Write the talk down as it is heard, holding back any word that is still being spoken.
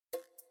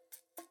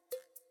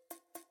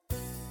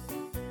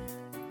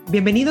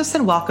Bienvenidos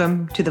and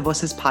welcome to the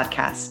Voces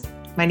podcast.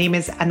 My name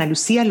is Ana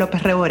Lucia Lopez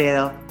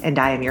Reboredo, and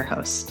I am your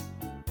host.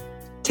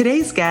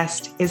 Today's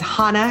guest is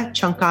Hannah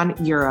Chungkan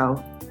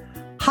Yuro.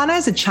 Hannah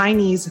is a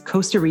Chinese,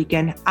 Costa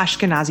Rican,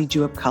 Ashkenazi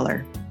Jew of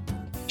color.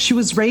 She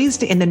was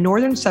raised in the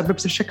northern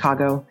suburbs of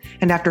Chicago,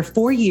 and after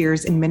 4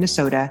 years in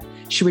Minnesota,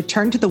 she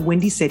returned to the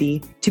Windy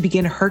City to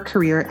begin her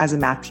career as a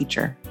math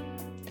teacher.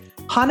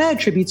 Hannah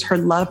attributes her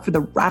love for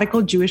the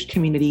radical Jewish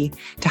community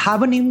to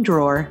Habonim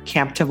Dror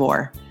Camp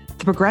Tavor,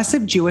 the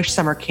progressive Jewish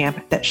summer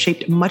camp that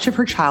shaped much of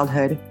her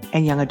childhood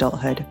and young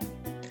adulthood.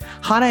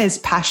 Hannah is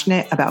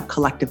passionate about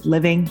collective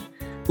living,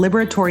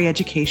 liberatory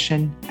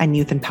education, and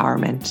youth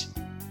empowerment.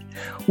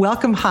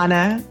 Welcome,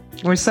 Hannah.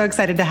 We're so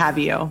excited to have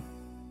you.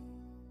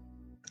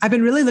 I've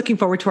been really looking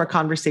forward to our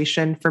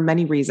conversation for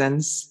many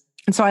reasons.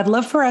 And so I'd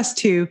love for us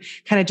to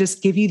kind of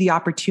just give you the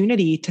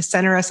opportunity to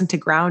center us and to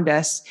ground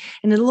us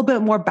in a little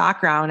bit more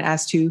background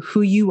as to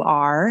who you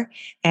are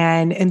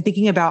and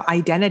thinking about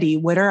identity.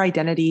 What are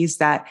identities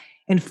that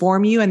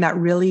inform you and that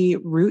really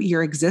root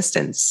your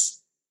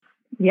existence?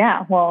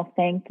 Yeah, well,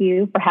 thank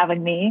you for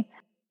having me.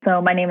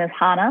 So my name is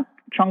Hannah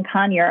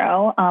Chungkan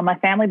Yuro. My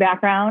family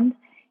background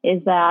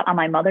is that on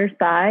my mother's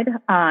side,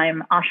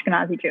 I'm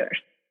Ashkenazi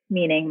Jewish,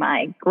 meaning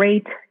my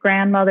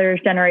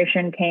great-grandmother's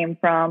generation came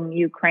from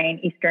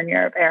Ukraine, Eastern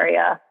Europe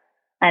area,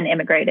 and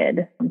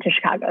immigrated to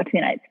Chicago, to the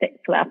United States.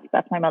 So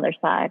that's my mother's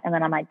side. And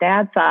then on my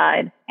dad's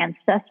side,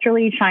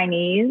 ancestrally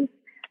Chinese,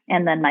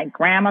 and then my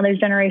grandmother's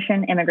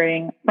generation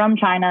immigrating from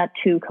China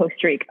to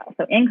Costa Rica.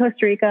 So in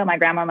Costa Rica, my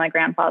grandma and my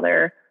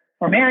grandfather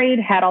were married,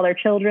 had all their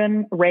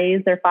children,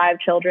 raised their 5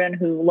 children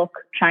who look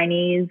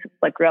Chinese,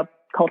 but grew up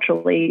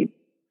culturally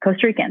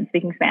Costa Rican,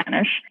 speaking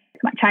Spanish.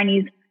 My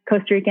Chinese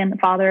Costa Rican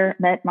father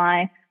met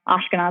my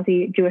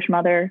Ashkenazi Jewish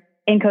mother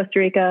in Costa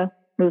Rica,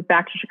 moved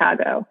back to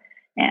Chicago,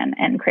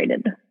 and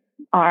created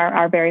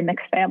our very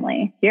mixed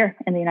family here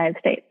in the United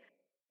States.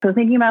 So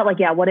thinking about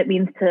what it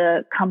means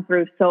to come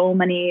through so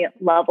many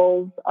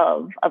levels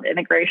of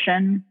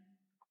immigration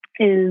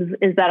is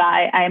that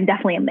I am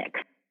definitely a mix.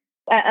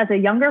 As a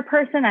younger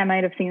person, I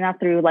might have seen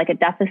that through a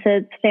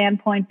deficit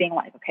standpoint, being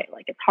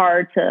it's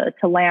hard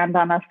to land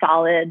on a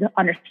solid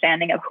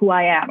understanding of who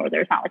I am, or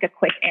there's not a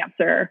quick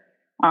answer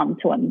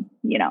to when,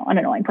 an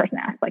annoying person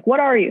asks, what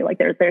are you?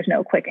 There's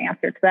no quick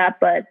answer to that.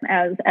 But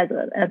as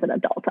an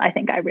adult, I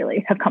think I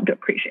really have come to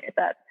appreciate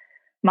that.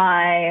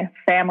 My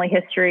family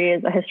history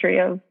is a history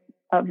of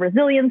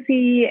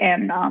resiliency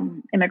and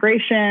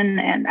immigration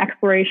and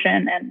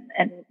exploration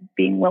and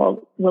being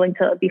willing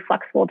to be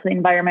flexible to the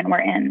environment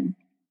we're in,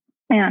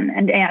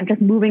 and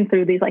just moving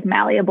through these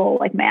malleable,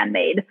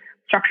 man-made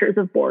structures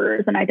of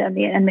borders and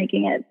identity and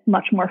making it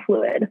much more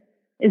fluid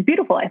is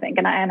beautiful, I think,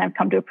 and I've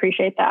come to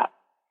appreciate that.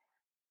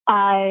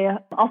 I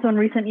also, in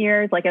recent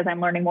years, as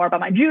I'm learning more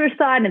about my Jewish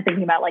side and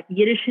thinking about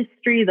Yiddish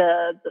history,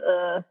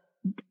 the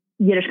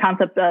Yiddish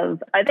concept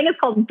of, I think it's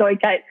called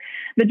Deutschkeit,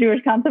 the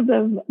Yiddish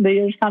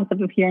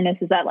concept of here-ness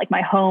is that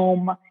my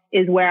home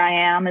is where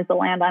I am, is the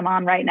land I'm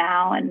on right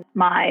now. And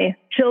my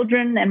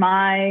children and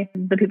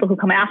the people who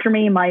come after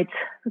me might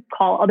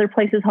call other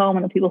places home,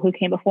 and the people who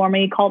came before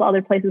me called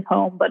other places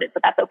home, but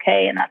that's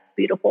okay. And that's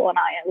beautiful. And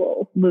I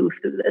will move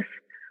through this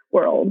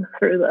world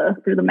through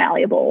the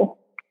malleable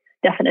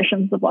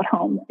definitions of what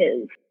home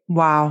is.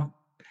 Wow.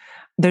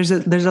 There's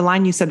a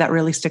line you said that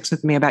really sticks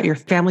with me about your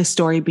family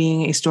story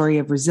being a story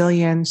of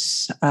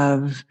resilience,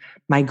 of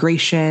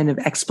migration, of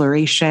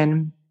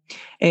exploration.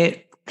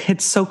 It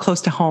hits so close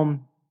to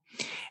home.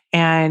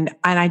 And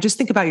I just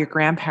think about your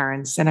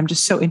grandparents, and I'm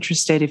just so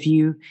interested if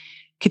you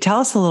could tell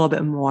us a little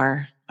bit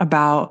more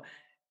about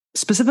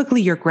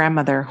specifically your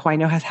grandmother, who I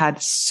know has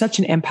had such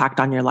an impact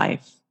on your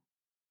life.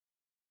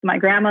 My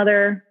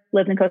grandmother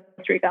lived in Costa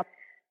Rica.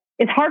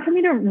 It's hard for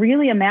me to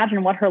really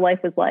imagine what her life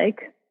was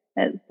like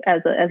as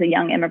a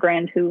young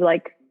immigrant who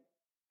I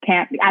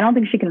don't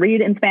think she can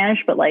read in Spanish,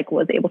 but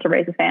was able to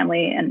raise a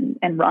family and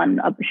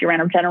she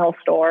ran a general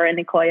store in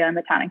Nicoya in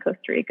the town in Costa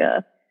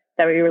Rica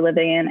that we were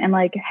living in, and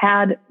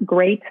had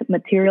great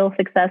material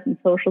success and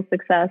social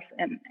success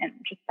and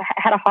just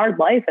had a hard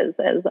life as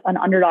an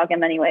underdog in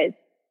many ways.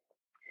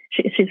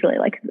 She's really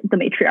the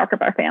matriarch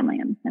of our family,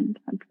 and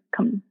I've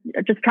come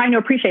just trying to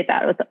appreciate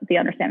that with the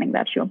understanding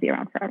that she won't be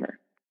around forever.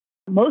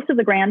 Most of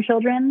the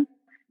grandchildren,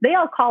 they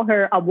all call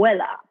her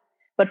abuela,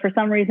 but for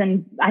some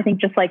reason, I think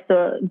just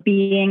the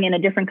being in a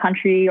different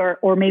country,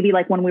 or maybe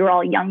when we were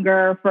all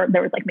younger,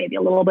 there was maybe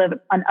a little bit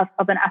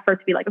of an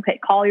effort to be okay,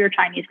 call your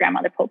Chinese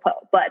grandmother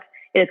Popo, but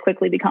it has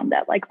quickly become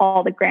that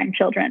all the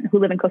grandchildren who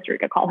live in Costa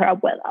Rica call her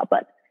abuela.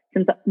 But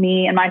since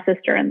me and my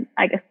sister and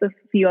I guess the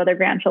few other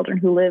grandchildren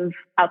who live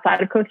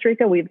outside of Costa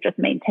Rica, we've just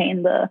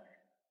maintained the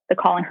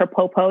calling her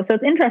Popo. So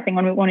it's interesting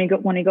when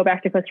we go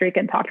back to Costa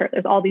Rica and talk to her,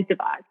 there's all these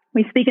divides.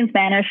 We speak in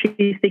Spanish.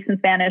 She speaks in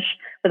Spanish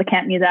with a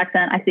Cantonese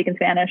accent. I speak in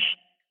Spanish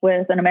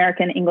with an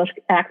American English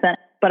accent,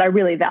 but I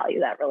really value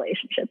that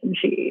relationship. And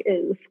she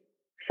is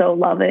so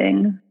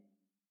loving.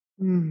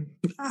 Mm.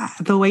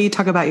 The way you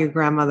talk about your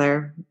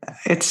grandmother,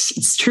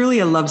 it's truly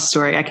a love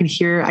story. I can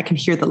hear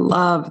the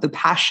love, the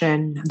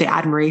passion, the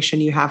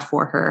admiration you have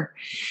for her.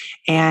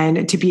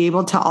 And to be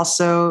able to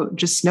also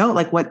just know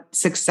like what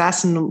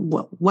success and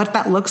what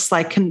that looks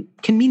like can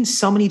mean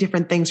so many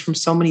different things from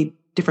so many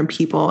different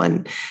people,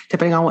 and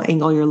depending on what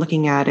angle you're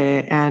looking at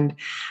it. And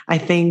I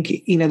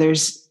think,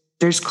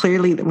 there's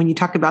clearly that when you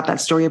talk about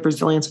that story of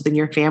resilience within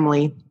your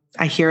family,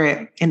 I hear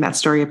it in that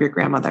story of your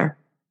grandmother.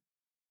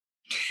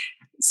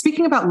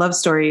 Speaking about love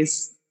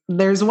stories,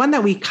 there's one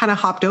that we kind of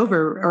hopped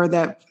over, or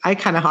that I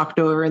kind of hopped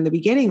over in the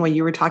beginning when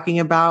you were talking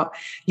about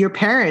your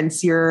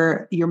parents,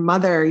 your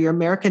mother, your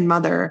American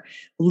mother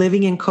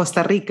living in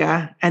Costa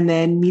Rica and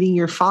then meeting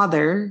your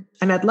father.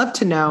 And I'd love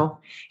to know,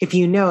 if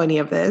you know any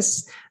of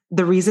this,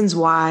 the reasons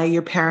why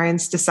your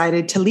parents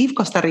decided to leave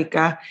Costa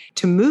Rica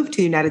to move to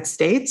the United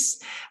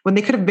States when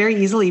they could have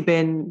very easily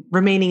been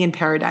remaining in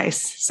paradise.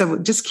 So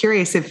just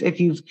curious if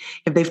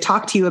they've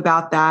talked to you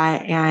about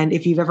that, and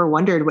if you've ever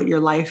wondered what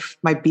your life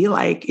might be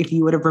like if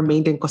you would have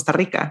remained in Costa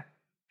Rica.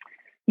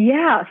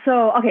 Yeah.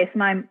 So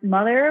my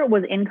mother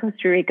was in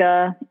Costa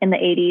Rica in the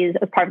 80s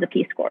as part of the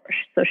Peace Corps.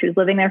 So she was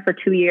living there for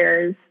 2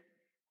 years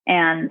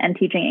and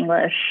teaching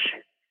English.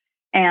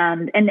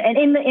 And in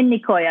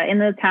Nicoya, in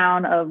the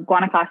town of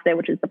Guanacaste,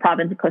 which is the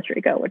province of Costa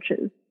Rica, which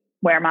is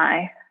where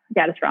my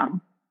dad is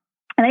from.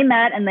 And they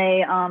met and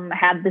they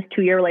had this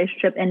 2-year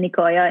relationship in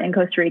Nicoya in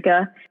Costa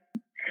Rica.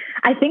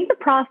 I think the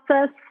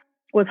process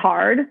was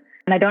hard,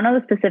 and I don't know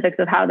the specifics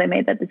of how they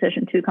made that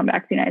decision to come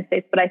back to the United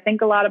States, but I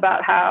think a lot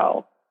about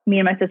how me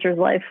and my sister's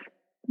life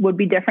would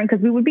be different,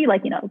 because we would be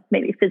like,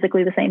 maybe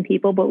physically the same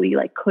people, but we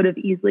like could have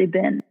easily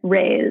been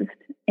raised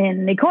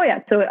in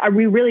Nicoya. So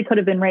we really could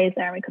have been raised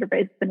there, and we could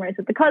have been raised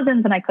with the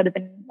cousins, and I could have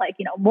been like,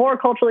 more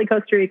culturally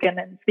Costa Rican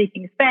and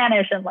speaking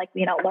Spanish and like,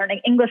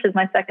 learning English as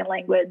my second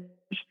language,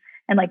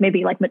 and like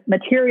maybe like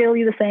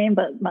materially the same,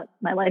 but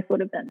my life would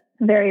have been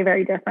very,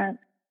 very different.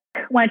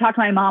 When I talk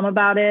to my mom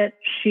about it,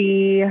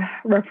 she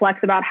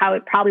reflects about how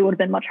it probably would have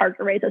been much harder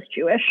to raise us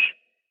Jewish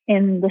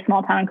in the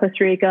small town in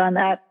Costa Rica, and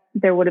that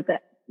there would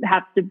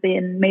have to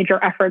been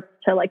major efforts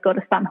to like go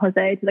to San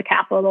Jose, to the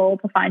capital,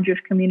 to find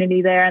Jewish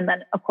community there. And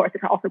then of course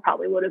it also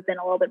probably would have been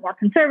a little bit more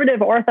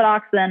conservative or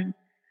Orthodox than,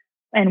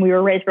 and we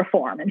were raised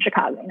Reform in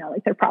Chicago.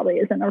 Like there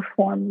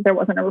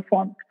wasn't a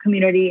Reform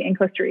community in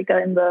Costa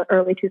Rica in the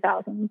early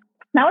 2000s.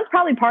 That was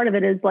probably part of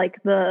it, is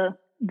like the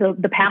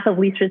path of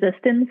least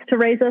resistance to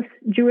raise us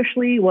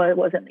Jewishly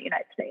was in the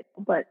United States.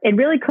 But it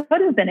really could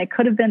have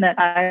been that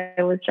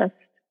I was just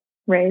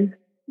raised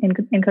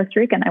in Costa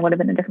Rica and I would have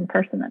been a different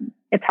person. And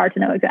it's hard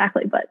to know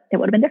exactly, but it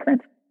would have been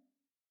different.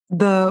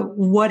 The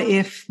what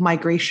if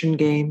migration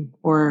game,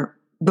 or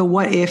the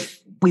what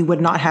if we would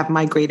not have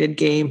migrated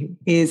game,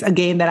 is a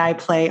game that I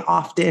play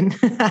often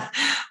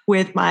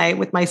with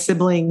my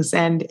siblings.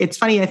 And it's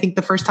funny, I think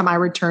the first time I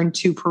returned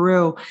to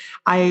Peru,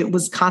 I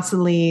was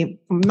constantly,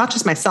 not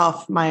just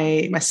myself,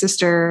 my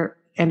sister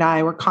and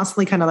I were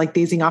constantly kind of like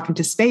dazing off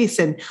into space,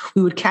 and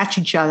we would catch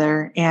each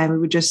other and we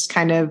would just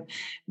kind of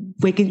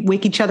wake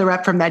each other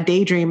up from that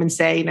daydream and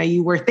say,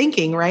 you were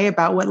thinking, right,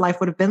 about what life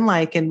would have been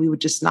like. And we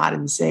would just nod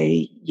and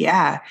say,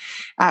 yeah,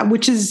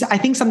 which is, I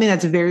think, something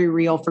that's very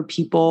real for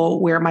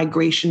people where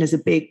migration is a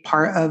big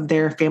part of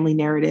their family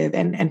narrative.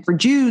 And for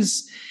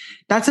Jews,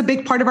 that's a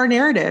big part of our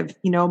narrative.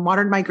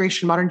 Modern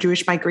migration, modern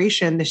Jewish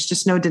migration, there's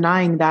just no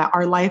denying that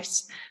our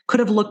lives could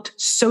have looked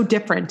so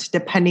different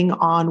depending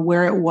on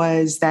where it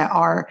was that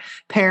our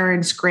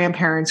parents,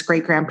 grandparents,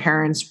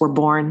 great-grandparents were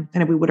born,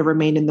 and if we would have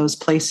remained in those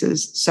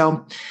places.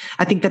 So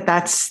I think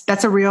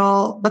that's a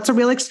real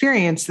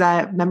experience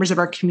that members of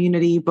our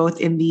community, both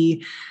in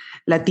the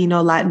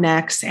Latino,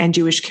 Latinx, and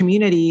Jewish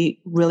community,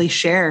 really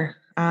share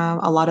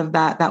a lot of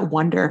that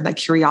wonder, that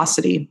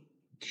curiosity.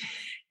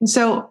 And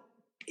so,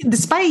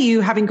 despite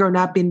you having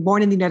been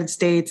born in the United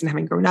States and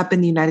having grown up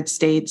in the United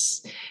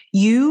States,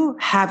 you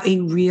have a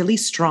really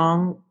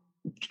strong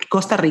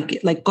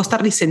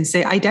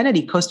Costarricense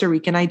identity, Costa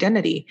Rican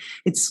identity.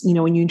 It's,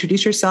 when you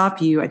introduce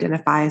yourself, you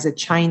identify as a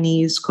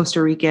Chinese,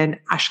 Costa Rican,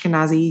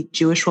 Ashkenazi,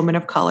 Jewish woman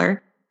of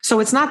color. So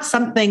it's not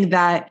something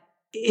that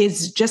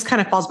is just kind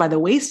of falls by the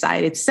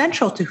wayside. It's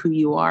central to who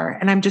you are.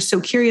 And I'm just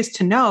so curious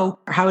to know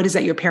how it is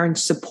that your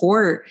parents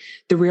support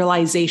the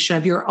realization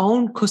of your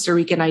own Costa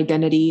Rican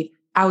identity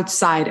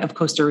outside of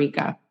Costa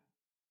Rica.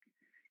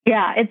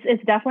 Yeah,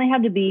 it's definitely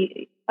had to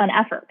be an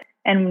effort.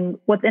 And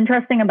what's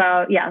interesting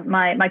about,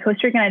 my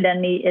Costa Rican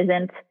identity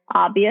isn't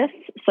obvious.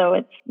 So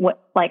it's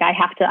I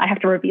have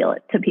to reveal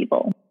it to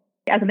people.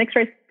 As a mixed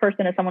race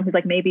person, as someone who's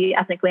like maybe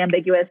ethnically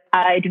ambiguous,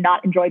 I do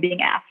not enjoy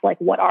being asked, like,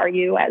 what are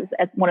you, as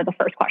one of the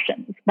first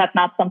questions. That's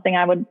not something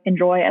I would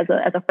enjoy as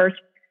a first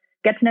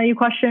get to know you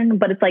question,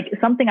 but it's like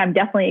something I'm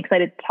definitely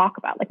excited to talk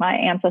about. Like my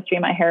ancestry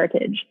and my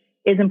heritage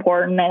is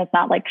important, and it's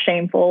not like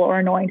shameful or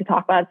annoying to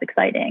talk about. It's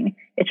exciting.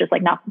 It's just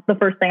like not the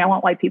first thing I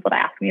want white people to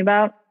ask me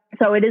about.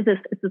 So it's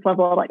this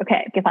level of like,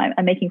 okay, if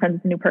I'm making friends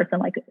with a new person,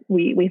 like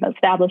we've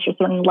established a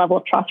certain level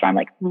of trust where I'm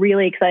like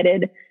really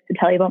excited to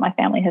tell you about my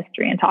family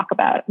history and talk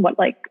about what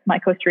like my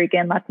Costa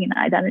Rican Latina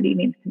identity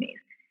means to me.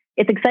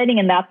 it's exciting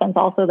in that sense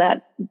also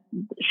that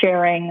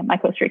sharing my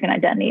Costa Rican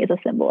identity is a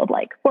symbol of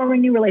like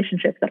forming new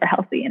relationships that are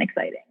healthy and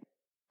exciting.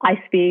 I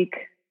speak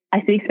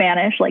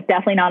Spanish, like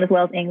definitely not as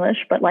well as English,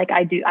 but like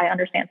I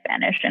understand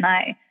Spanish, and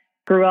I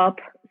grew up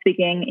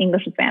speaking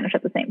English and Spanish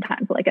at the same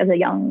time. So like as a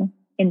young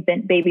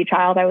infant baby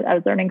child, I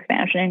was learning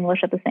Spanish and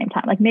English at the same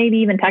time. Like maybe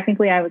even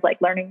technically I was like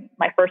learning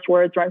my first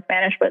words were in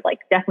Spanish, but like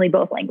definitely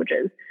both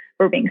languages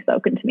were being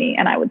spoken to me.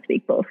 And I would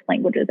speak both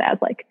languages as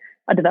like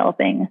a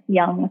developing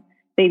young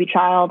baby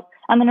child.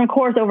 And then of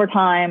course, over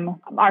time,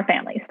 our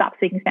family stopped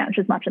speaking Spanish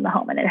as much in the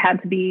home. And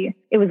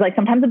it was like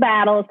sometimes a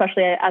battle,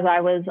 especially as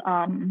I was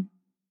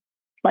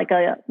like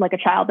a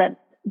child that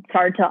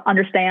started to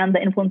understand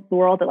the influence of the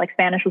world, that like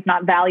Spanish was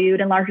not valued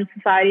in larger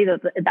society.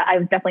 That I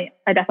definitely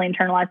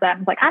internalized that. I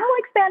was like, I don't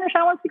like Spanish. I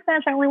don't want to speak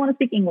Spanish. I only want to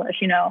speak English,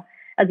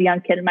 as a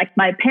young kid. And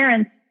my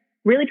parents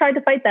really tried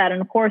to fight that.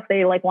 And of course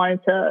they like wanted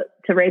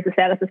to raise the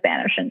status of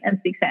Spanish and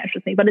speak Spanish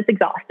with me, but it's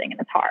exhausting and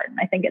it's hard. And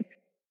I think it's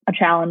a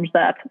challenge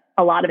that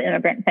a lot of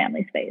immigrant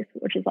families face,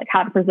 which is like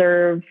how to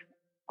preserve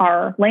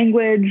our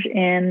language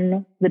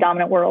in the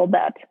dominant world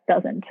that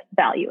doesn't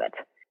value it.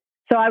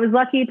 So I was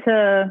lucky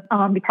to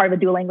be part of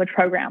a dual language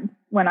program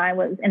when I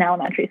was in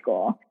elementary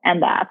school.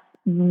 And that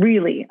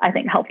really, I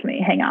think, helped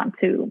me hang on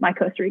to my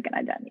Costa Rican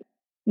identity.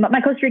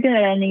 My Costa Rican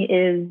identity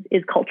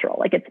is cultural.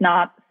 Like it's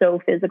not so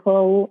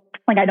physical.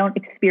 Like I don't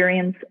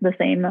experience the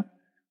same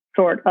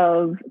sort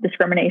of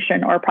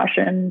discrimination or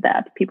oppression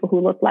that people who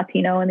look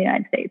Latino in the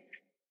United States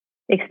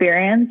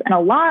experience. And a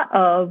lot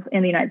of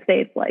in the United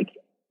States, like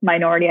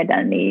minority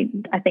identity,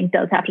 I think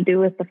does have to do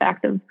with the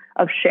fact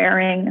of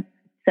sharing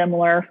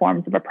similar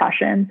forms of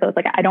oppression. So it's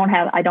like, I don't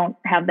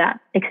have that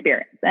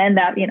experience, and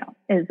that,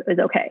 is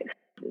okay.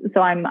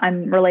 So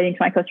I'm relating to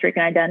my Costa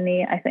Rican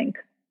identity, I think,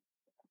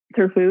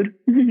 through food,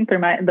 through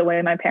the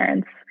way my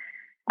parents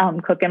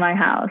cook in my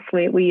house.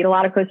 We eat a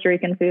lot of Costa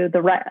Rican food.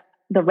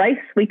 The rice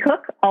we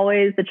cook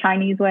always the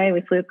Chinese way.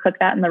 We cook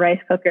that in the rice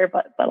cooker,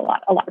 but a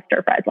lot of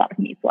stir fries, a lot of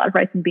meats, a lot of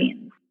rice and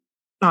beans.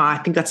 Oh, I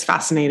think that's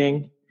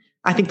fascinating.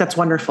 I think that's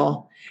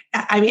wonderful.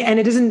 I mean, and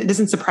it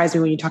doesn't surprise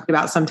me when you talked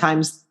about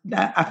sometimes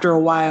that after a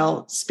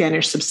while,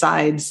 Spanish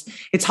subsides.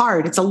 It's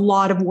hard. It's a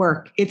lot of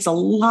work.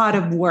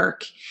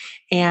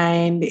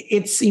 And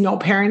it's,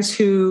 parents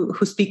who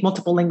speak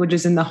multiple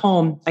languages in the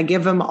home, I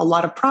give them a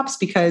lot of props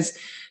because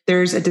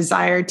there's a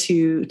desire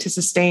to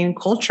sustain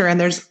culture.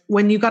 And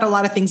when you've got a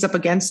lot of things up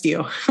against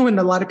you, when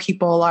a lot of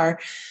people are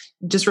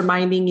just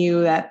reminding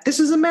you that this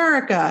is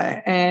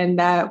America and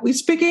that we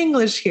speak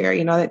English here,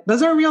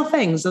 those are real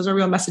things. Those are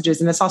real messages.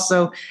 And it's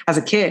also, as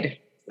a kid,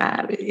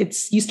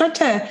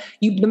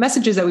 the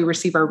messages that we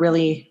receive are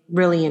really,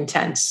 really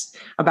intense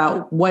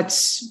about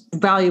what's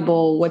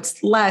valuable,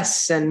 what's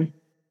less. And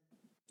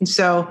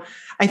so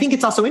I think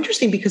it's also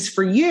interesting because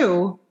for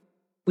you,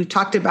 we've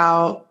talked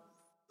about,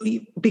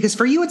 because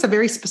for you, it's a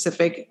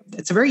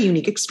very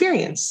unique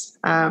experience.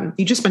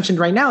 You just mentioned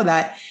right now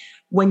that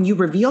when you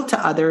reveal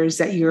to others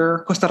that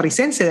you're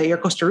Costarricense, that you're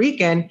Costa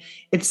Rican,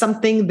 it's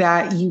something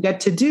that you get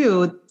to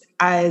do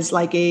as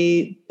like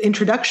a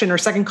introduction or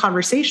second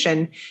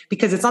conversation,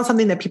 because it's not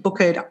something that people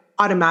could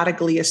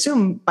automatically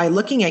assume by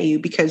looking at you.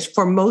 Because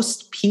for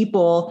most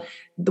people,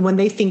 when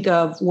they think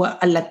of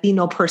what a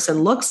Latino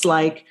person looks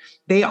like,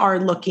 they are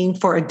looking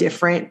for a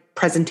different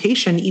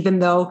presentation, even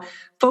though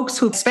folks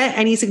who've spent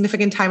any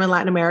significant time in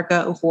Latin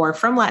America, who are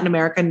from Latin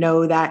America,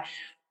 know that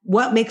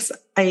what makes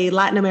a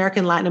Latin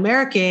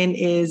American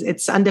is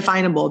it's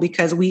undefinable,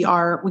 because we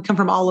come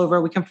from all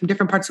over, we come from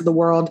different parts of the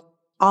world,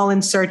 all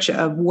in search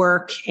of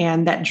work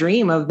and that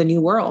dream of the new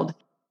world.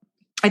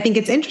 I think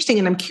it's interesting,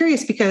 and I'm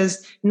curious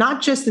because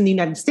not just in the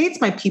United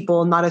States might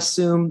people not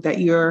assume that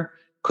you're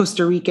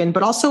Costa Rican,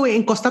 but also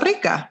in Costa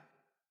Rica.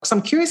 So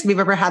I'm curious if you've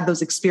ever had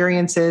those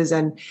experiences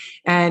and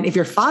if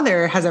your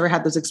father has ever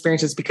had those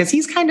experiences, because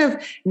he's kind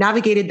of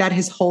navigated that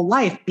his whole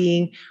life,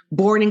 being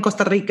born in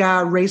Costa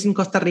Rica, raised in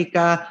Costa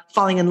Rica,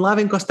 falling in love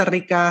in Costa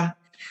Rica.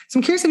 So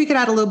I'm curious if you could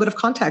add a little bit of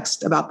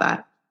context about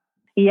that.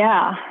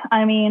 Yeah.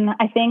 I mean,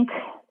 I think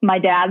my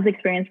dad's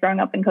experience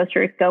growing up in Costa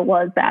Rica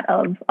was that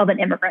of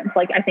an immigrant.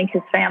 Like, I think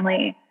his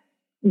family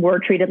were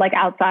treated like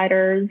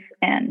outsiders,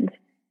 and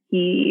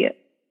he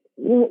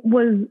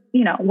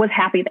was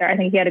happy there. I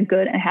think he had a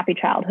good and happy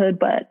childhood,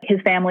 but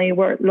his family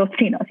were Los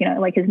Chinos,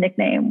 like his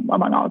nickname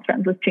among all his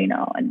friends was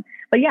Chino.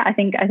 But yeah, I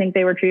think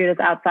they were treated as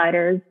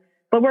outsiders,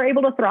 but were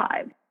able to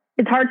thrive.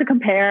 It's hard to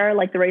compare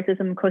like the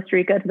racism in Costa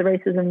Rica to the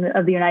racism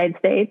of the United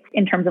States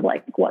in terms of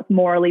like what's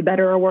morally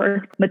better or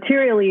worse.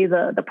 Materially,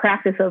 the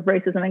practice of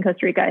racism in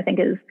Costa Rica, I think,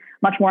 is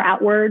much more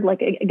outward. Like,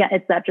 again,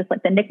 it's that just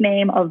like the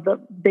nickname of the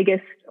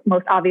biggest,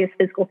 most obvious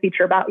physical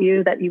feature about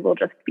you that you will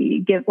just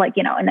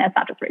and that's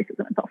not just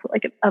racism. It's also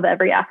like of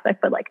every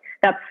aspect, but like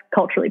that's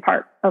culturally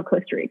part of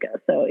Costa Rica.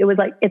 So it was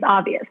like, it's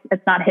obvious.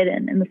 It's not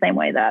hidden in the same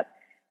way that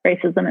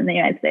racism in the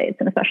United States,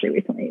 and especially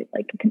recently,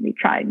 like can be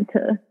tried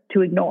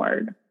to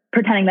ignored,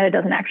 pretending that it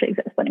doesn't actually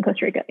exist. But in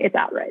Costa Rica, it's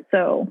outright.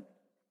 So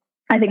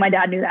I think my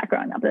dad knew that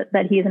growing up,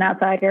 that he's an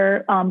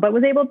outsider, but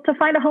was able to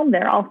find a home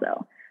there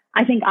also.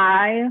 I think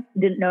I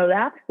didn't know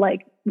that.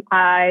 Like,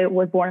 I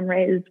was born and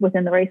raised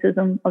within the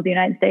racism of the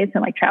United States,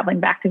 and like traveling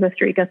back to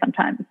Costa Rica,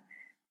 sometimes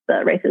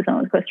the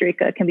racism of Costa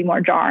Rica can be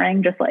more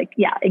jarring. Just like,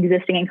 yeah,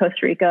 existing in Costa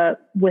Rica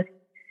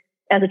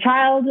as a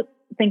child,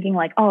 thinking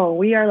like, oh,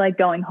 we are like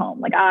going home.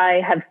 Like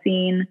I have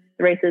seen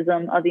the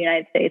racism of the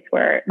United States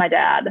where my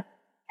dad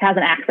has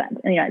an accent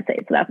in the United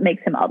States. So that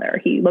makes him other.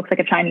 He looks like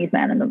a Chinese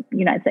man in the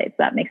United States.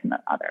 So that makes him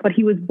other. But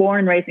he was born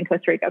and raised in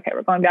Costa Rica. Okay,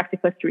 we're going back to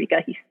Costa Rica.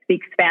 He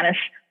speaks Spanish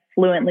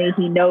fluently.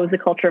 He knows the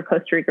culture of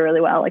Costa Rica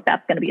really well. Like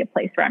that's going to be a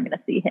place where I'm going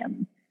to see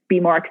him be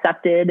more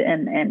accepted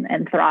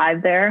and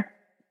thrive there.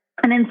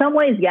 And in some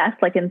ways, yes,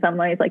 like in some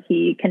ways, like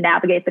he can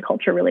navigate the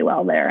culture really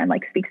well there and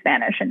like speak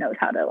Spanish and knows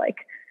how to like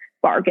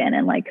bargain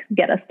and like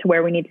get us to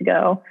where we need to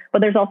go. But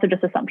there's also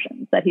just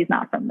assumptions that he's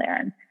not from there.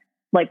 And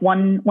like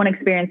one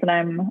experience that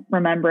I'm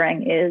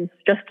remembering is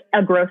just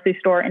a grocery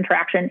store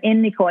interaction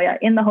in Nicoya,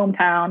 in the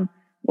hometown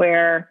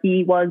where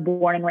he was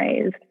born and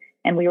raised.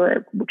 And we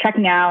were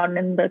checking out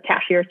and the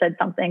cashier said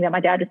something that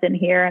my dad just didn't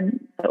hear. And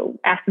so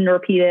asked him to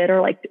repeat it,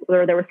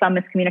 or there was some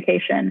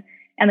miscommunication.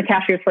 And the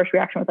cashier's first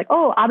reaction was like,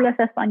 oh, hablas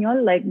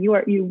español? Like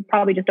you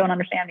probably just don't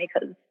understand me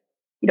because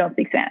you don't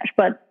speak Spanish.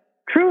 But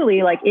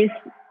truly, like if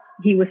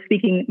he was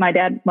speaking, my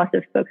dad must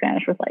have spoke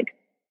Spanish with like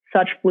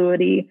such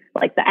fluidity,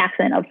 like the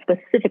accent of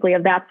specifically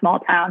of that small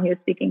town he was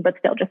speaking, but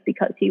still just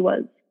because he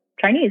was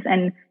Chinese.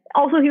 And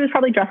also he was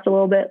probably dressed a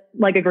little bit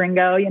like a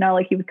gringo, you know,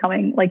 like he was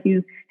coming, like he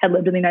had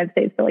lived in the United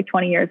States for like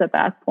 20 years at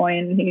that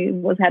point. He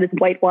had his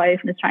white wife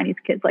and his Chinese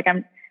kids. Like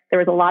there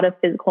was a lot of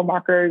physical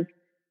markers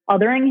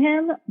othering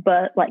him,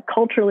 but like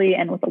culturally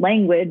and with the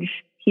language,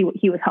 he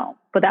was home.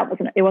 But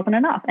it wasn't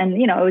enough.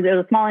 And, you know, it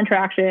was a small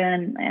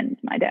interaction, and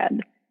my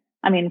dad,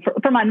 I mean,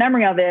 for my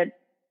memory of it,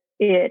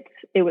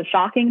 it was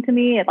shocking to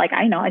me.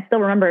 I still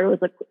remember it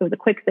was a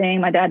quick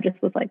thing. My dad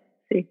just was like,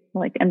 see,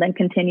 like, and then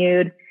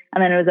continued,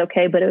 and then it was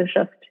okay. But it was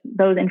just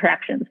those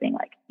interactions being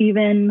like,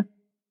 even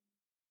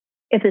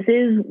if this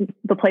is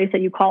the place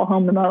that you call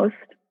home the most,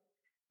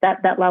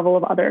 that level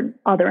of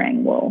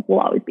othering will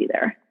always be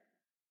there.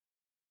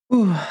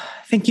 Ooh,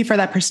 thank you for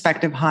that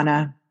perspective,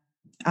 Hannah.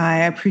 I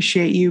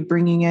appreciate you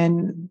bringing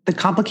in the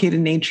complicated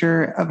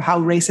nature of how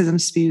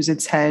racism spews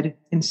its head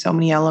in so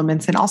many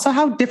elements, and also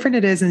how different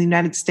it is in the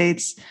United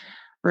States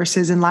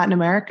versus in Latin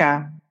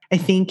America. I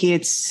think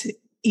it's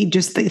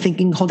just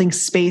holding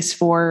space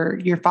for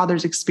your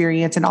father's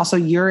experience and also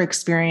your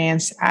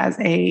experience as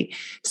a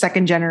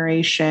second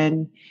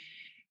generation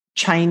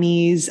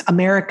Chinese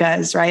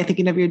Americas, right?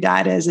 Thinking of your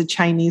dad as a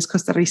Chinese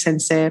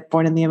Costarricense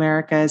born in the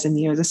Americas and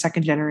you as a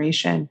second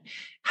generation,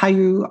 how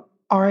you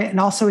are, and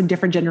also in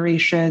different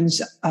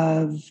generations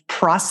of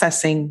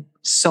processing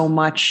so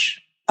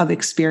much of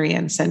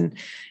experience, and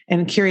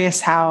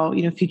curious how,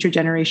 you know, future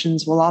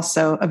generations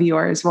of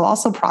yours will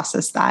also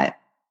process that.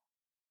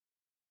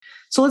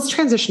 So let's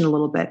transition a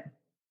little bit.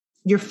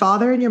 Your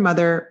father and your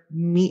mother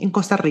meet in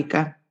Costa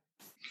Rica.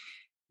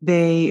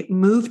 They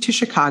move to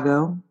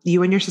Chicago.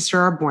 You and your sister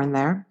are born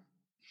there.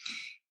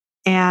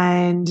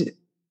 And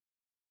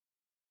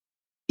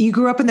you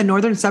grew up in the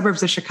northern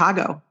suburbs of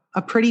Chicago,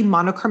 a pretty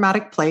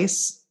monochromatic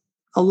place,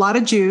 a lot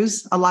of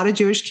Jews, a lot of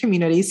Jewish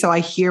community. So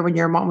I hear when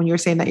you were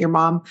saying that your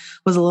mom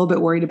was a little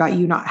bit worried about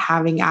you not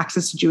having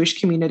access to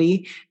Jewish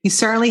community. You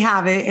certainly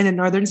have it in the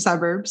northern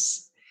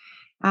suburbs.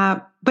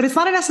 But it's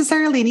not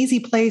necessarily an easy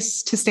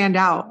place to stand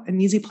out, an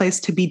easy place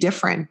to be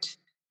different.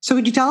 So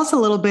would you tell us a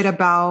little bit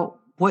about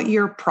what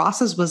your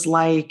process was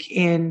like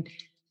in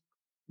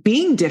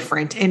being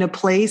different in a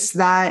place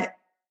that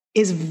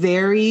is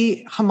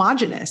very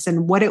homogenous,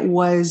 and what it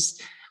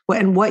was,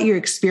 and what your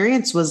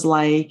experience was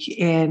like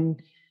in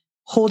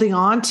holding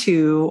on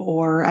to,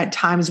 or at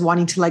times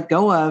wanting to let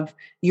go of,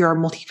 your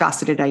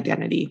multifaceted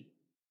identity?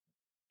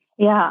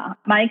 Yeah,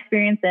 my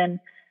experience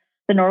in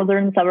the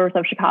northern suburbs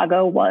of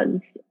Chicago was,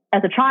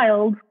 as a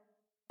child,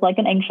 like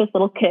an anxious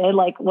little kid,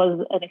 like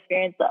was an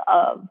experience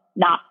of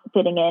not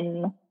fitting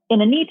in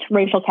a neat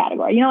racial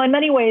category. You know, in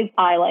many ways,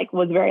 I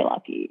was very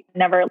lucky.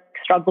 Never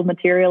struggled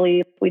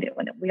materially. We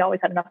always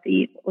had enough to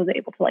eat. Was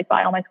able to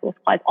buy all my school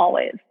supplies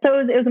always. So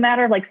it was a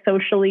matter of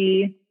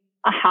socially,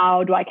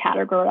 how do I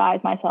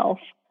categorize myself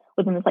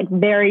within this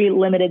very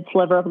limited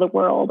sliver of the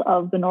world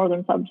of the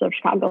northern suburbs of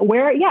Chicago,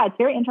 where, yeah, it's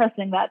very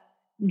interesting that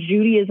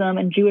Judaism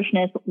and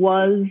Jewishness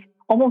was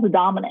almost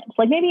dominant.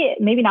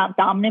 Maybe not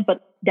dominant,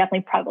 but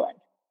definitely prevalent.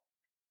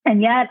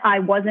 And yet I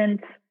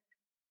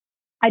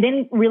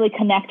didn't really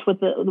connect with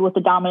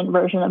the dominant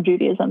version of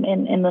Judaism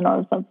in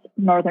the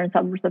northern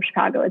suburbs of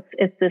Chicago.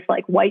 It's this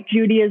white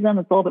Judaism.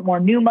 It's a little bit more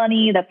new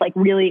money. That's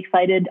really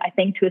excited, I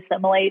think, to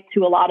assimilate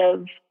to a lot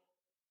of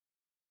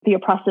the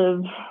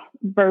oppressive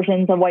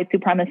versions of white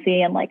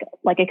supremacy, and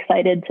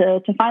excited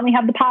to finally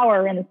have the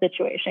power in the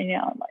situation,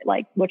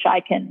 which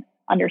I can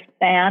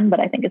understand, but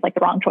I think it's the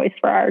wrong choice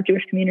for our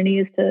Jewish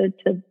communities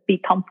to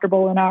be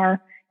comfortable in our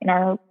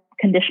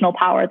conditional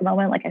power at the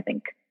moment. I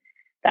think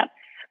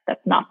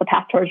that's not the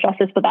path towards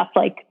justice, but that's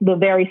the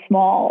very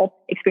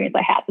small experience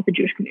I had with the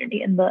Jewish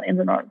community in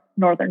the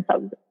northern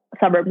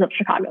suburbs of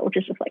Chicago, which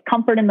is just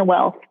comfort in the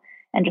wealth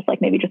and just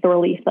like maybe just a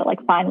relief that like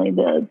finally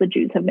the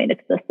Jews have made it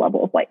to this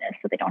level of whiteness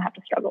so they don't have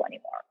to struggle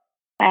anymore.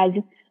 As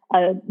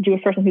a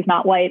Jewish person who's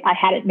not white, I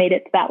hadn't made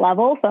it to that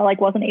level. So I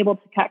like wasn't able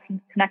to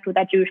connect with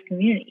that Jewish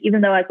community,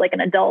 even though as like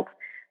an adult,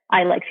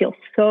 I like feel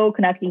so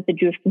connected with the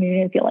Jewish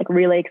community and feel like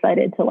really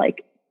excited to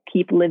like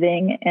keep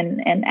living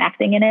and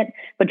acting in it.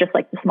 But just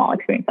like the small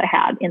experience I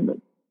had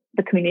in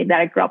the community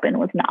that I grew up in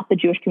was not the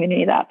Jewish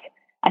community that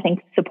I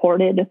think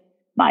supported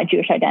my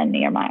Jewish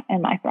identity or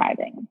my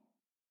thriving.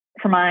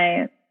 For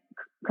my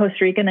Costa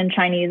Rican and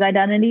Chinese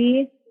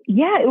identity,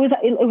 yeah, it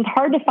was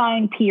hard to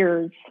find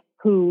peers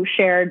who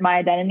shared my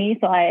identity.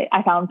 So I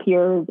found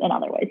peers in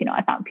other ways. You know,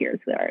 I found peers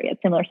who had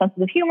similar senses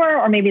of humor,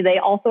 or maybe they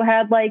also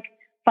had like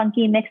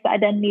funky mixed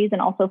identities and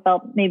also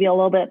felt maybe a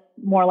little bit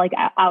more like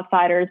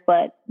outsiders,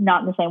 but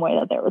not in the same way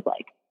that there was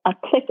like a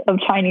clique of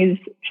Chinese,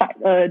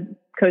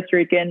 Costa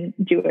Rican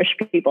Jewish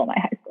people in my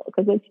high school.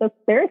 Because it's just,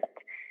 there isn't.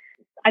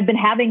 I've been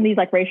having these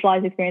like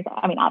racialized experiences.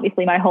 I mean,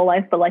 obviously my whole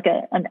life, but like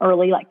an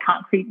early like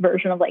concrete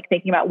version of like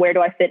thinking about where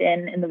do I fit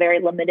in the very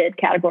limited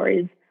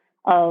categories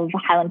of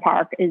Highland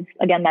Park is,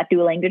 again, that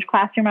dual language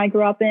classroom I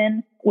grew up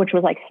in, which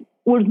was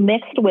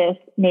mixed with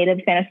native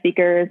Spanish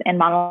speakers and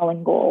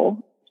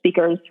monolingual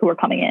speakers who were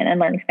coming in and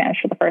learning Spanish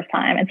for the first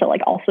time. And so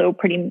like also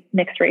pretty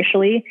mixed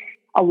racially.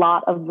 A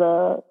lot of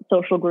the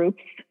social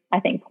groups, I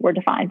think, were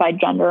defined by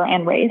gender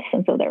and race.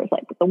 And so there was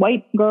like the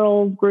white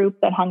girls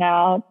group that hung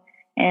out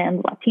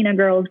and Latina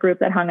girls group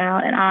that hung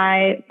out. And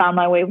I found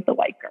my way with the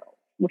white girls,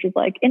 which is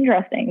like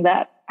interesting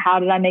that how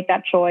did I make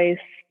that choice?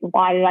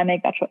 Why did I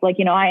make that choice? Like,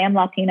 you know, I am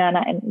Latina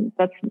and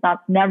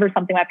that's never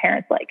something my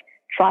parents like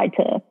tried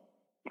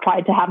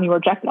to have me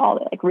reject at all.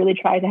 They like really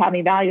tried to have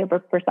me value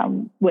for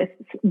some with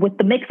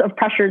the mix of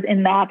pressures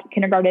in that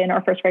kindergarten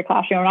or first grade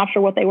classroom. I'm not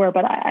sure what they were,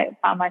 but I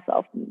found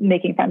myself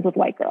making friends with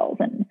white girls.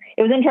 And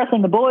it was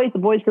interesting. The boys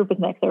group was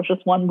mixed. There was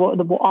just one boy,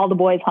 all the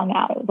boys hung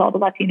out. It was all the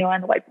Latino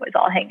and the white boys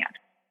all hanging out.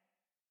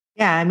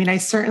 Yeah, I mean, I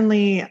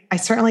certainly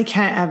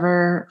can't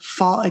ever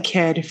fault a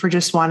kid for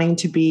just wanting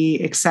to be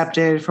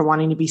accepted, for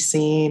wanting to be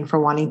seen, for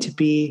wanting to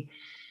be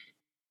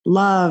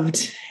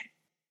loved.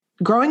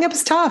 Growing up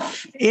is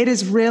tough. It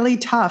is really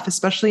tough,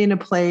 especially in a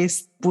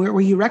place where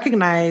you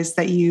recognize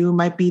that you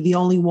might be the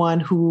only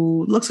one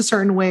who looks a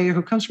certain way, or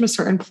who comes from a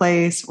certain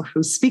place, or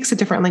who speaks a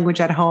different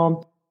language at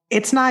home.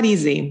 It's not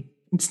easy.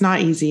 It's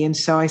not easy. And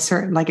so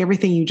like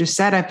everything you just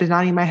said, I've been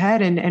nodding my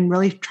head and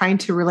really trying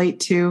to relate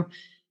to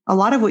a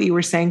lot of what you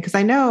were saying, because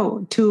I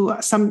know to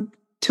some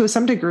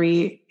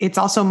degree, it's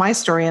also my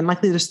story and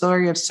likely the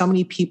story of so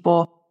many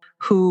people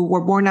who were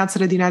born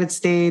outside of the United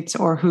States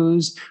or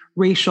whose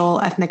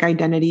racial, ethnic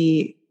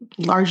identity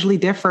largely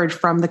differed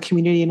from the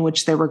community in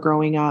which they were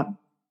growing up.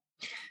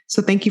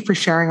 So thank you for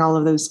sharing all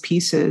of those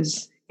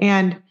pieces.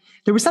 And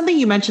there was something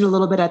you mentioned a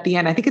little bit at the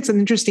end. I think it's an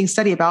interesting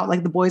study about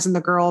like the boys and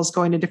the girls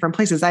going to different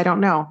places. I don't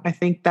know. I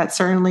think that's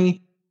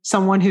certainly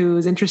someone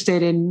who's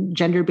interested in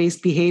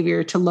gender-based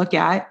behavior to look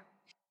at.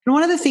 And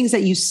one of the things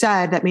that you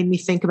said that made me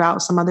think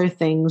about some other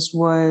things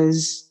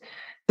was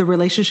the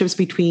relationships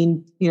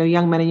between, you know,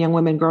 young men and young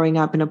women growing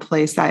up in a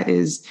place that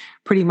is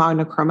pretty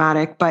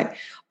monochromatic, but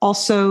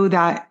also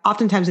that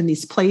oftentimes in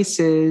these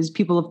places,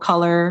 people of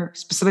color,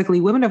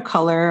 specifically women of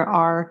color,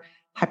 are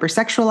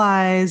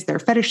hypersexualized, they're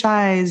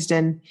fetishized.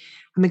 And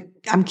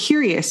I'm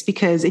curious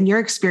because in your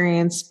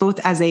experience, both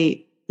as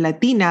a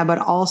Latina, but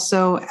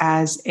also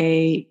as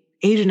a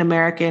Asian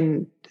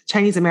American,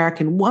 Chinese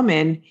American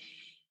woman,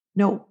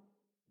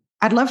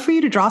 I'd love for you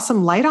to draw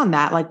some light on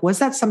that. Like, was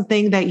that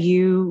something that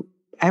you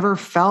ever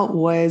felt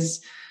was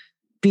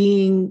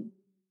being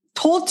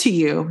told to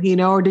you,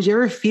 or did you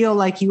ever feel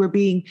like you were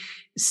being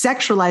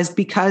sexualized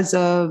because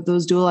of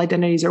those dual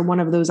identities or one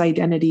of those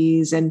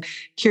identities? And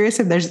curious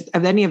if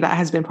any of that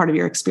has been part of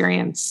your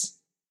experience.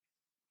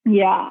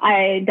 Yeah,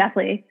 I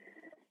definitely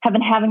have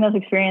been having those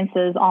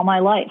experiences all my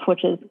life,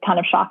 which is kind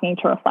of shocking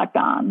to reflect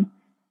on.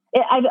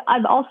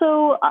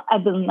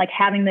 I've been like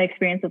having the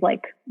experience of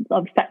like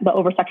of the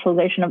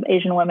over-sexualization of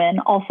Asian women,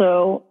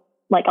 also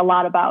like a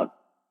lot about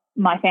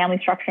my family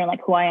structure and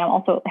like who I am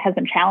also has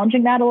been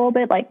challenging that a little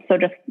bit. Like, so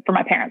just for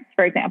my parents,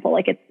 for example,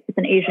 like it's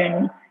an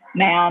Asian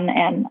man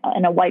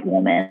and a white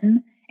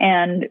woman.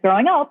 And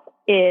growing up,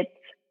 it's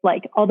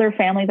like other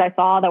families I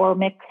saw that were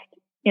mixed,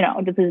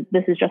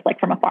 this is just like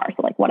from afar.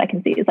 So like what I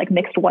can see is like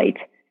mixed white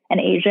and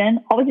Asian.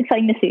 Always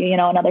exciting to see,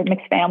 another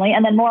mixed family.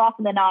 And then more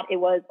often than not, it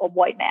was a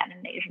white man and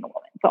an Asian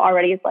woman. So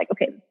already it's like,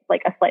 okay, it's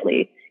like a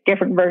slightly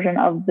different version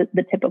of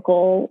the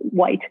typical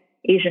white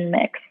Asian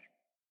mix.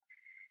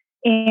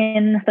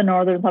 In the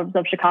northern suburbs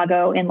of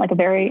Chicago, in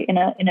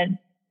a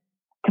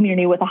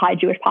community with a high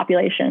Jewish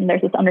population,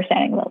 there's this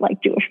understanding that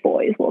like Jewish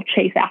boys will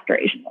chase after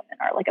Asian women,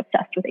 are like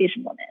obsessed with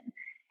Asian women.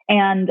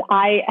 And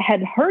I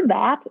had heard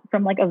that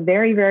from like a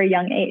very, very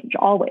young age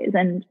always,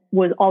 and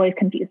was always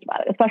confused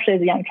about it, especially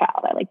as a young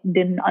child. I like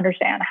didn't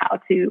understand how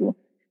to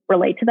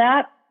relate to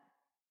that.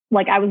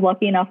 Like I was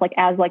lucky enough, like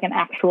as like an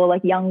actual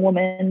like young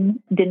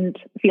woman, didn't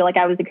feel like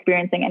I was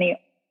experiencing any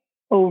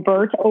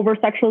overt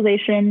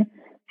over-sexualization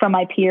from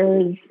my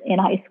peers in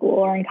high school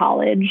or in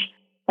college.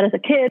 But as a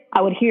kid,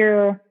 I would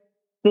hear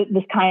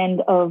this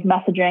kind of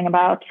messaging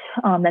about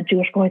that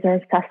Jewish boys are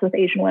obsessed with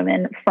Asian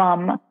women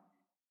from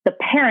the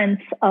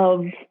parents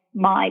of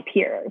my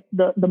peers,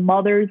 the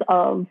mothers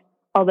of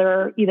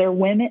other either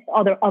women,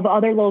 other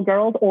little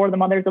girls, or the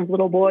mothers of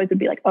little boys would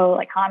be like, oh,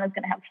 like Hannah's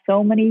going to have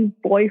so many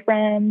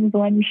boyfriends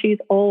when she's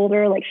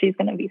older. Like she's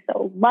going to be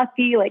so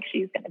lucky. Like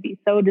she's going to be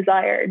so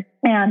desired.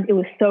 And it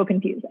was so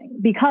confusing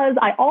because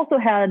I also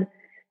had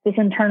this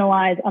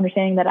internalized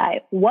understanding that I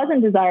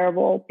wasn't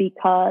desirable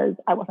because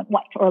I wasn't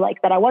white, or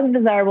like that I wasn't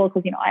desirable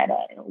because, I had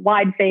a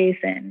wide face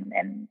and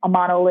a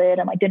monolid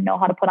and like didn't know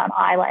how to put on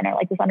eyeliner.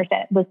 Like this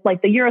understanding was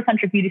like the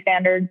Eurocentric beauty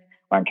standards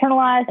were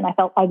internalized and I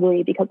felt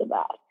ugly because of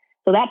that.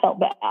 So that felt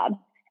bad.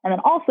 And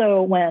then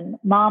also when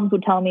moms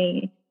would tell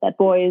me that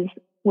boys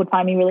would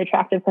find me really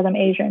attractive because I'm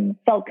Asian,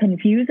 felt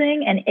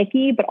confusing and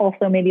icky, but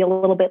also maybe a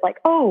little bit like,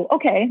 oh,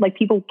 okay, like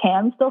people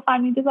can still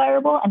find me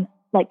desirable, and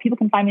like people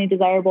can find me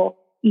desirable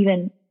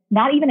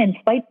not even in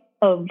spite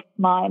of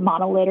my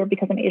monolith or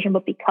because I'm Asian,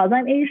 but because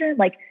I'm Asian.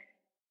 Like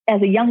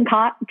as a young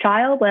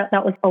child,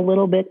 that was a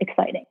little bit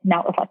exciting.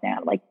 Now reflecting on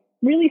it, like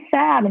really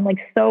sad and like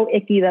so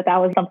icky that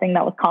was something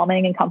that was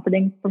calming and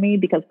comforting for me,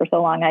 because for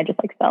so long I just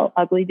like felt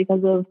ugly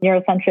because of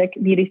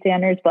Eurocentric beauty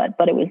standards, but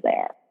it was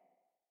there.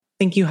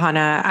 Thank you,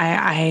 Hannah.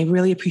 I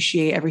really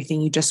appreciate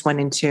everything you just went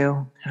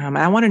into.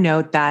 I want to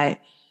note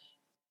that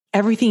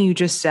everything you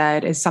just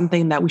said is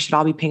something that we should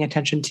all be paying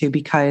attention to,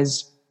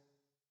 because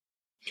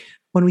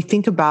when we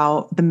think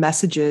about the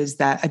messages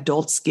that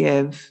adults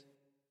give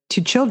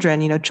to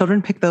children,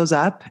 children pick those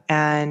up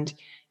and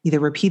either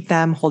repeat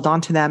them, hold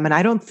on to them. And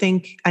I don't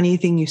think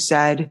anything you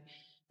said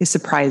is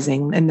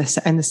surprising in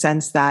the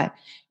sense that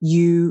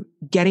you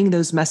getting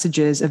those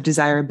messages of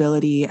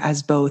desirability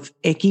as both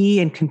icky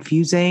and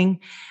confusing,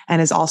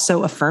 and is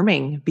also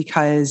affirming,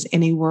 because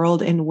in a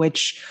world in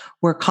which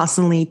we're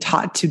constantly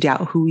taught to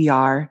doubt who we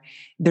are,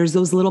 there's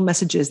those little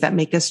messages that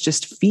make us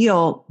just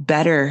feel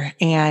better.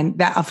 And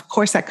that, of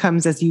course, that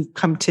comes, as you've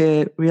come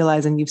to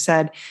realize and you've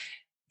said,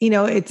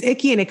 it's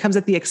icky and it comes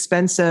at the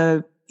expense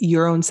of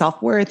your own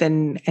self-worth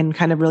and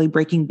kind of really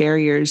breaking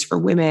barriers for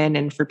women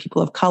and for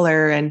people of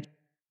color. And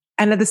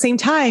at the same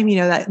time,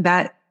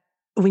 that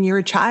when you're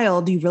a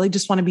child, you really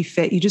just want to be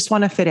fit. You just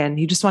want to fit in.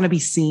 You just want to be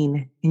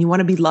seen and you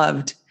want to be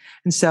loved.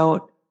 And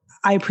so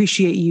I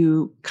appreciate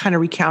you kind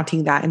of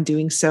recounting that and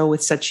doing so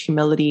with such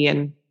humility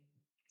and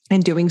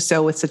doing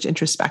so with such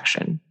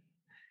introspection.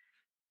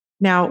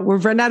 Now,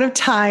 we've run out of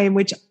time,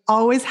 which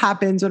always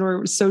happens when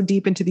we're so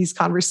deep into these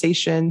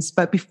conversations.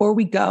 But before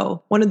we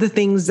go, one of the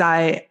things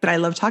that I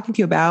love talking to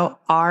you about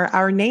are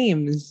our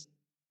names.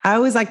 I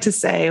always like to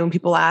say when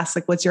people ask,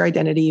 like, what's your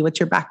identity? What's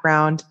your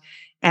background?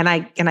 And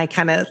I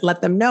kind of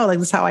let them know, like,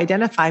 this is how I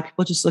identify.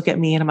 People just look at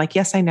me and I'm like,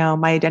 yes, I know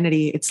my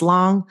identity. It's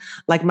long,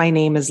 like my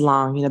name is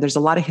long. There's a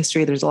lot of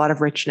history. There's a lot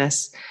of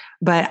richness.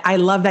 But I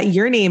love that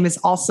your name is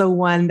also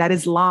one that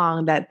is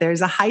long, that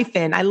there's a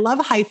hyphen. I love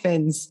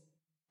hyphens.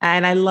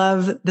 And I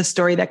love the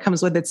story that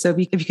comes with it. So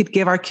if you could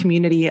give our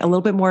community a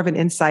little bit more of an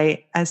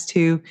insight as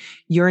to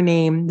your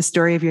name, the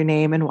story of your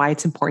name, and why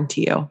it's important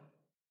to you.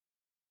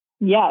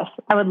 Yes,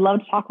 I would love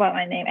to talk about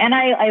my name. And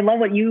I love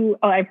what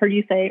I've heard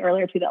you say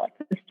earlier too, that like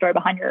the story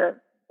behind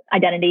your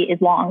identity is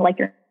long, like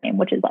your name,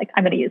 which is like,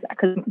 I'm going to use that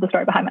because the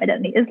story behind my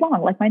identity is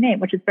long, like my name,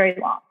 which is very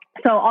long.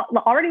 So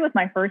already with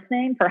my first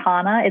name for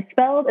Hannah, it's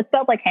spelled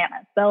like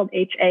Hannah. It's spelled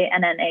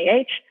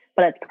Hannah,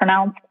 but it's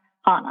pronounced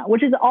Hannah,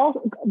 which is all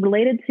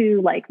related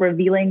to like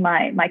revealing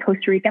my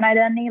Costa Rican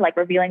identity, like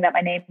revealing that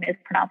my name is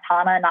pronounced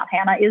Hannah and not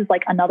Hannah is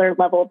like another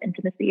level of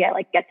intimacy I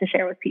like get to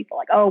share with people.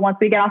 Like, oh, once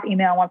we get off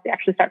email, once we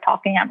actually start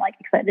talking, I'm like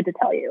excited to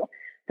tell you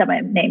that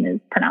my name is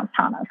pronounced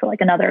Hannah. So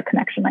like another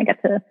connection I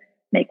get to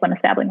make when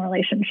establishing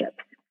relationships.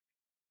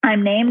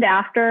 I'm named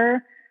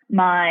after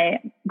my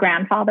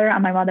grandfather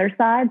on my mother's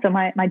side. So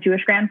my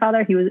Jewish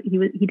grandfather,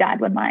 he died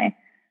when my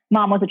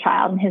mom was a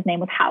child, and his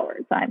name was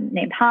Howard. So I'm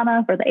named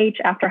Hannah for the H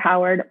after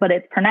Howard, but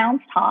it's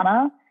pronounced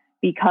Hannah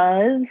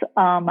because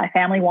my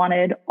family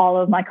wanted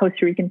all of my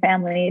Costa Rican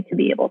family to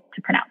be able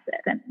to pronounce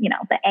it. And,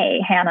 the A,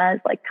 Hannah,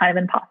 is like kind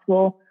of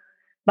impossible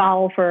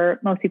vowel for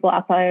most people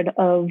outside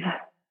of,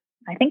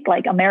 I think,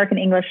 like American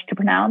English to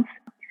pronounce.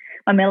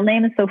 My middle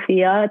name is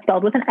Sophia. It's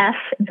spelled with an F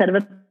instead of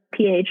a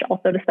PH,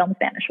 also to spell in the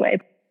Spanish way.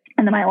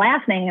 And then my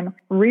last name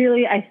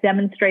really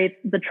demonstrates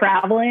the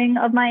traveling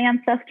of my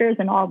ancestors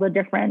and all the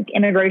different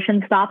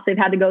immigration stops they've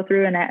had to go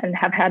through and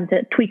have had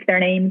to tweak their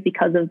names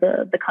because of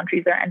the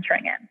countries they're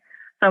entering in.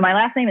 So my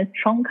last name is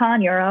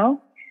Chongkan Yuro,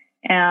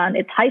 and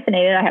it's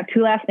hyphenated. I have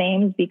two last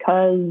names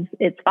because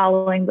it's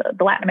following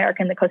the Latin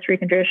American, the Costa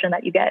Rican tradition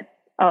that you get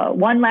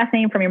one last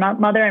name from your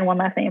mother and one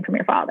last name from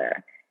your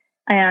father.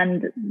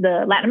 And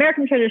the Latin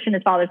American tradition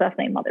is father's last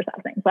name, mother's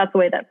last name. So that's the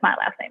way that's my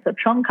last name. So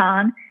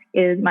Chongkan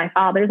is my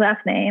father's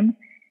last name.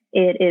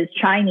 It is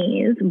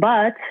Chinese,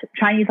 but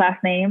Chinese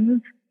last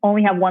names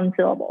only have one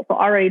syllable. So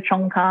already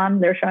Chongkan,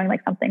 they're showing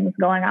like something's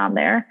going on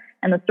there.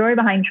 And the story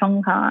behind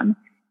Chongkan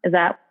is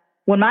that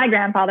when my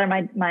grandfather,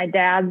 my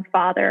dad's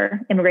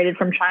father, immigrated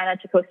from China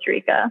to Costa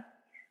Rica,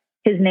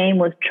 his name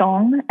was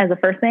Chong as a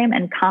first name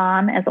and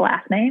Khan as a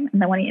last name.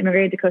 And then when he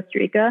immigrated to Costa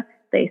Rica,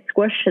 They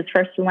squished his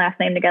first and last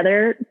name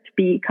together to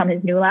become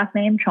his new last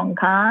name,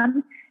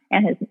 Chongkan.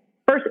 And it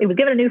was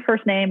given a new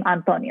first name,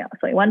 Antonio.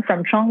 So he went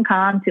from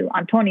Chongkan to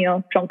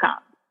Antonio Chongkan.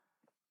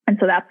 And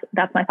so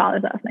that's my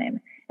father's last name.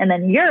 And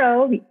then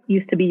Euro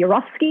used to be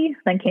Yurovsky,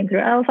 then came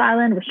through Ellis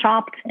Island, was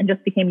chopped, and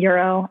just became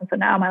Euro. And so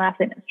now my last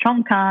name is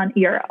Chongkan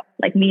Euro.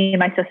 Like, me and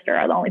my sister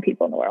are the only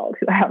people in the world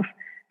who have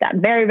that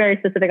very, very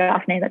specific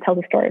last name that tells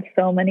the story of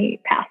so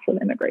many paths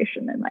of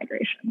immigration and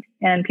migration.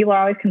 And people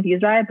are always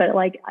confused by it, but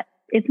like,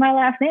 it's my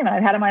last name and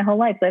I've had it my whole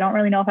life. So I don't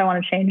really know if I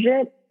want to change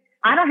it.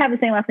 I don't have the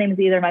same last name as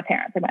either of my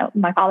parents. Like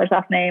my father's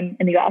last name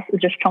in the US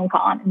is just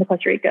Chongkan. In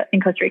Costa Rica,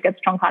 it's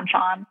Chongkan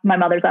Chan. My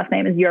mother's last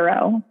name is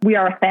Euro. We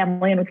are a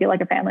family and we feel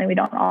like a family. We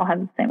don't all have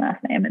the same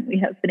last name, and we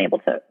have been able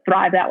to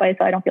thrive that way.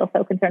 So I don't feel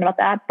so concerned about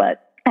that,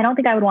 but I don't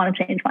think I would want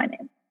to change my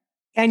name.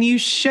 And you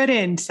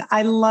shouldn't.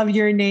 I love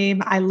your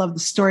name. I love the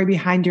story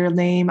behind your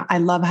name. I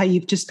love how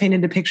you've just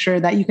painted a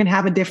picture that you can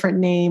have a different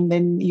name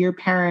than your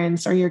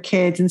parents or your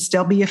kids and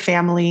still be a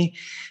family.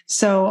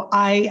 So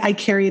I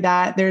carry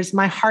that.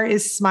 My heart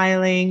is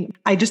smiling.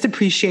 I just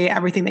appreciate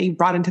everything that you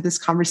brought into this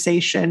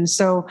conversation.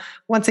 So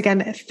once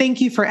again, thank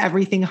you for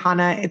everything,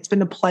 Hannah. It's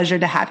been a pleasure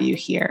to have you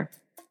here.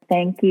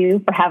 Thank you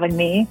for having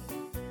me.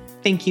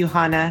 Thank you,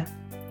 Hannah.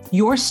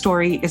 Your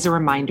story is a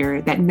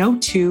reminder that no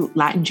two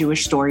Latin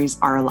Jewish stories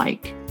are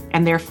alike,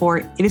 and therefore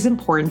it is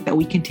important that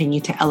we continue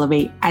to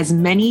elevate as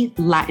many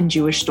Latin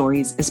Jewish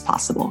stories as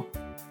possible.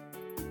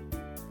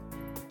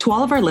 To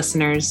all of our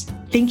listeners,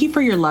 thank you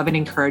for your love and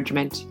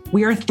encouragement.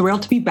 We are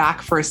thrilled to be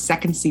back for a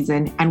second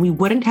season, and we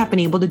wouldn't have been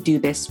able to do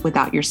this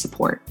without your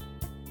support.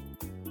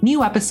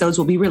 New episodes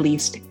will be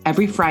released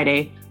every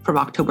Friday from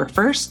October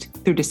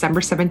 1st through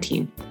December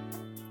 17th.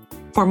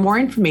 For more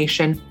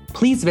information,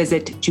 please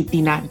visit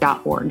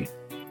jutina.org.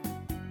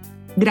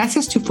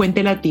 Gracias to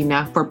Fuente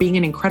Latina for being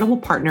an incredible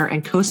partner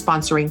and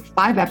co-sponsoring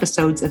 5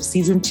 episodes of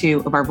Season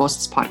 2 of our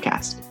Voces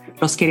podcast.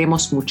 Los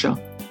queremos mucho.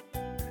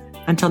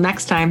 Until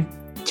next time,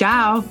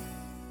 ciao!